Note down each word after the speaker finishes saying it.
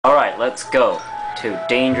Alright, let's go to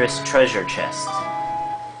Dangerous Treasure Chest.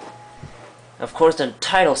 Of course, the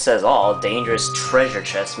title says all. Dangerous Treasure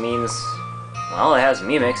Chest means, well, it has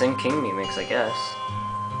Mimics and King Mimics, I guess.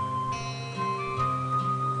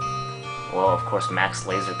 Well, of course, Max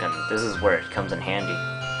Laser Gun. This is where it comes in handy.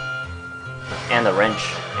 And the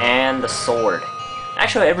wrench. And the sword.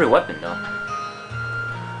 Actually, every weapon, though.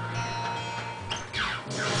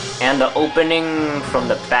 And the opening from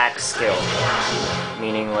the back skill.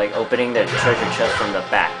 Meaning, like, opening the treasure chest from the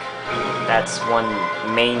back. That's one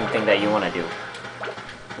main thing that you want to do.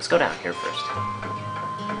 Let's go down here first.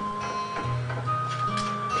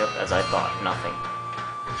 Yep, as I thought. Nothing.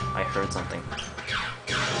 I heard something.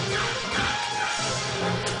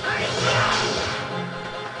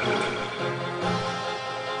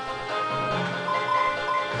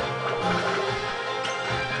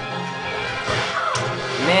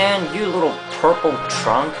 Man, you little purple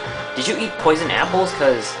trunk. Did you eat poison apples?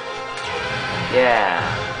 Cause, yeah.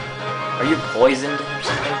 Are you poisoned or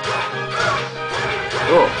something?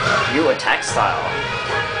 Ooh, you attack style.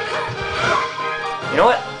 You know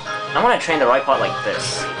what? I want to train the right pot like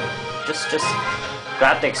this. Just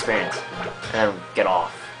grab the experience and then get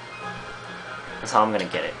off. That's how I'm gonna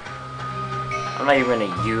get it. I'm not even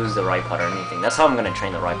gonna use the right pot or anything. That's how I'm gonna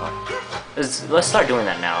train the right pot. Let's start doing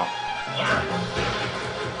that now.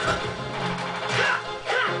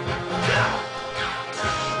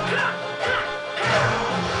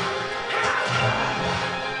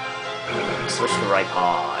 Switch to right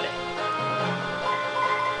pod.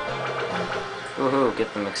 Woohoo,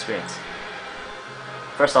 get them experience.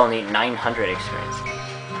 First I'll need 900 experience.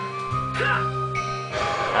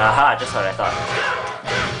 Aha, just what I thought.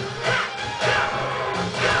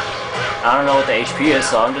 I don't know what the HP is,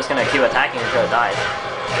 so I'm just gonna keep attacking until it dies.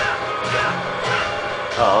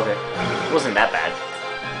 Oh, okay. It wasn't that bad.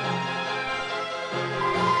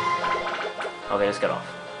 Okay, let's get off.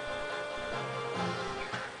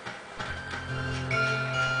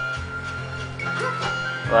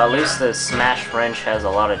 Well, at least the Smash Wrench has a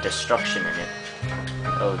lot of destruction in it.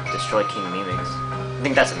 Oh, destroy King Mimics. I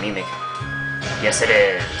think that's a Mimic. Yes, it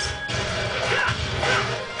is.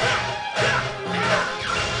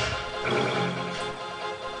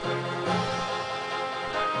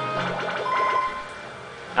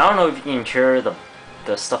 I don't know if you can hear the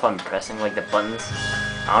stuff I'm pressing, like the buttons.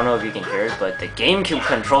 I don't know if you can hear it, but the GameCube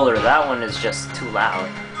controller, that one is just too loud.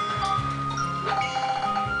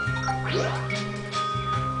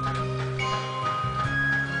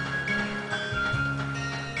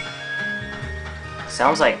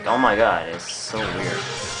 Sounds like, oh my god, it's so weird.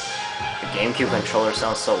 The GameCube controller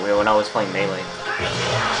sounds so weird when I was playing Melee.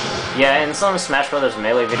 Yeah, in some Smash Bros.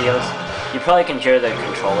 Melee videos, you probably can hear the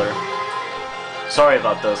controller. Sorry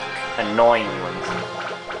about those annoying ones.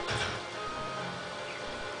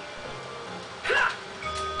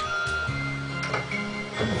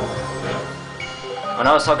 When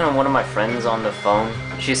I was talking to one of my friends on the phone,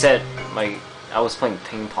 she said I was playing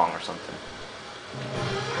ping pong or something.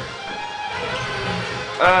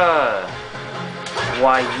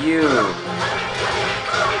 Why you?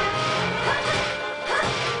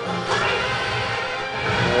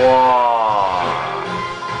 Whoa.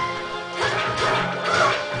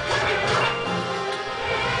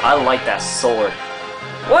 I like that sword.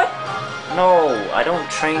 What? No, I don't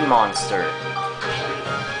train monster.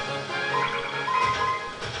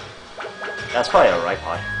 That's probably a right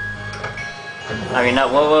pod. I mean,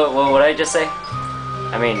 not, what would I just say?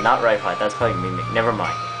 I mean, not right pod, that's probably Mimic. Never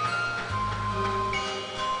mind.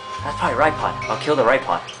 That's probably right pod. I'll kill the right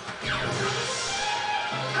pod.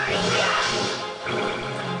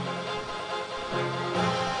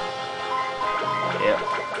 Yep.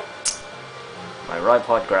 My right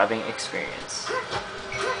pod grabbing experience.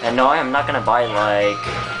 And no, I am not gonna buy,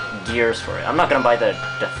 like, gears for it. I'm not gonna buy the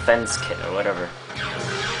defense kit or whatever.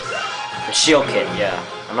 The shield kit, yeah.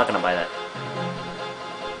 I'm not gonna buy that.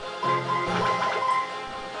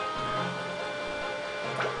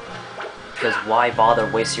 Because why bother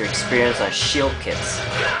waste your experience on shield kits?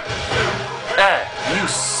 You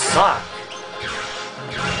suck!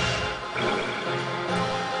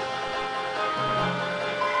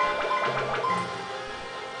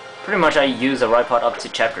 Pretty much I use the right pod up to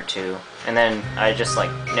chapter 2, and then I just like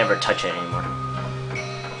never touch it anymore.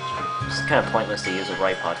 It's kind of pointless to use a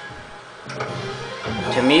right pod.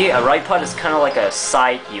 To me, a right pod is kind of like a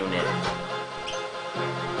side unit.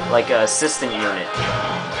 Like an assistant unit.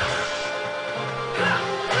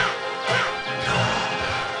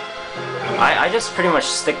 I just pretty much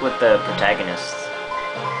stick with the protagonist.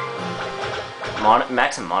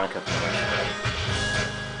 Max and Monica pretty much.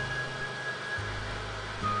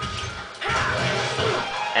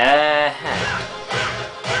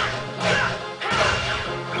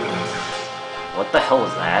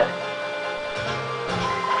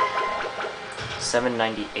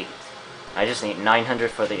 798. I just need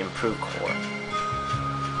 900 for the improved core.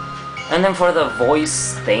 And then for the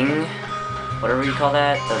voice thing, whatever you call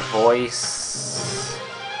that, the voice,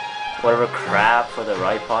 whatever crap for the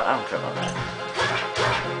Ripod, I don't care about that.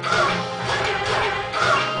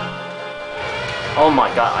 Oh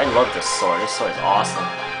my god, I love this sword. This sword is awesome.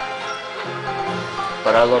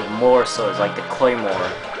 But I love more swords, like the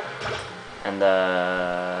Claymore and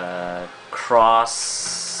the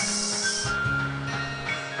Cross,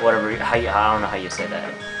 whatever. I don't know how you say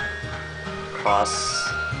that. Cross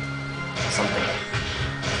something.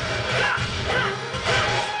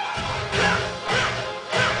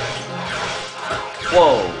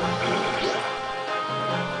 Whoa.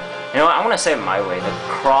 You know what? I want to say it my way. The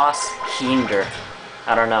Cross Hinder.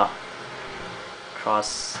 I don't know.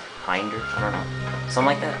 Cross Hinder? I don't know. Something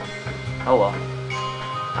like that. Oh well.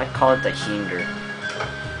 I'd call it the Hinder.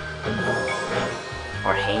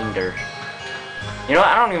 Or Hinder. You know what?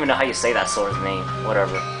 I don't even know how you say that sword's name.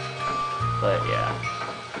 Whatever. But yeah.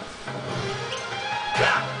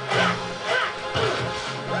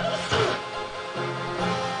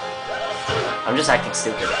 I'm just acting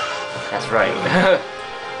stupid. That's right.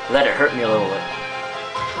 Let it hurt me a little bit.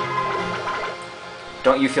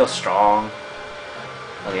 Don't you feel strong?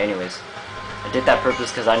 Okay, anyways. I did that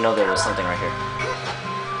purpose because I know there was something right here.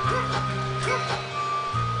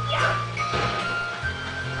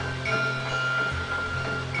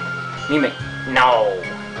 Mimic. No!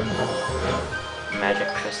 Magic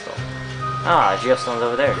crystal. Ah, Geostone's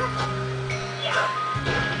over there.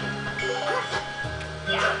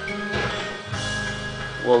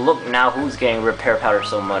 Well, look now who's getting repair powder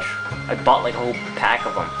so much. I bought like a whole pack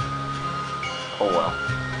of them. Oh well.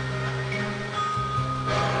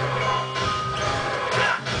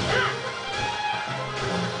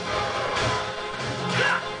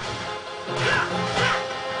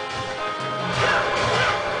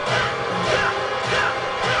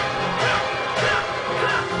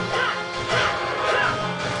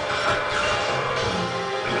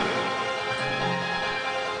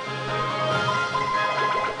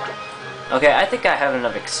 Okay, I think I have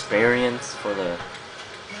enough experience for the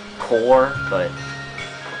core, but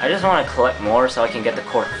I just want to collect more so I can get the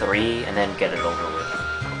core 3 and then get it over with.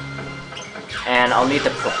 And I'll need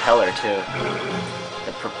the propeller too.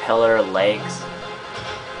 The propeller legs.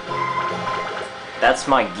 That's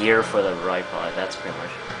my gear for the Ripod, that's pretty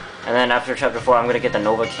much. And then after chapter 4 I'm gonna get the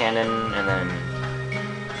Nova Cannon and then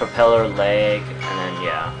propeller leg and then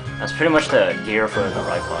yeah. That's pretty much the gear for the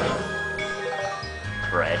Ripod.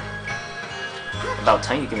 Bread. About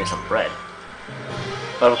time you give me some bread.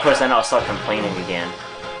 But of course then I'll start complaining again.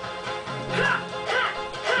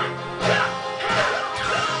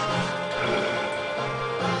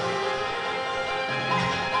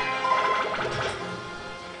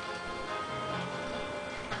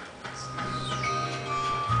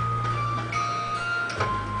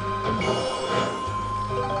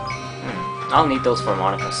 I'll need those for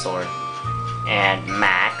Monica's sword. And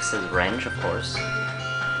Max's wrench, of course.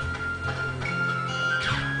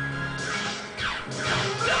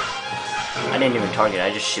 I didn't even target it,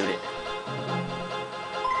 I just shoot it.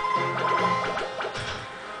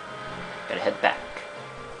 Gotta head back.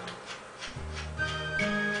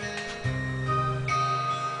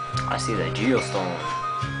 I see the Geostone.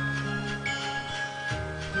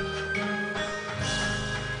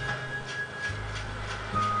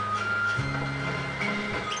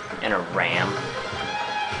 And a ram.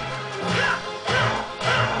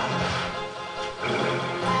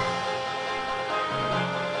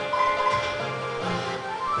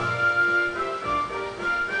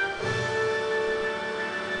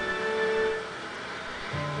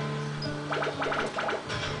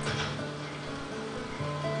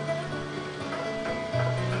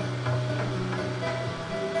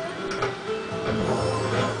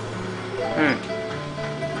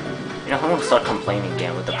 You know, I'm gonna start complaining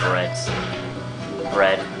again with the breads.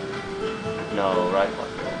 Bread. No, right?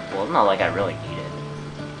 Well, it's not like I really need it.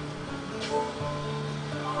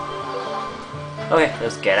 Okay,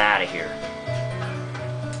 let's get out of here.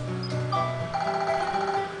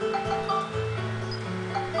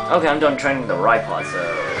 Okay, I'm done training the Ripod, so...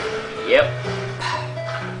 Yep.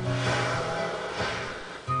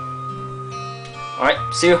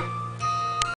 Alright, see you.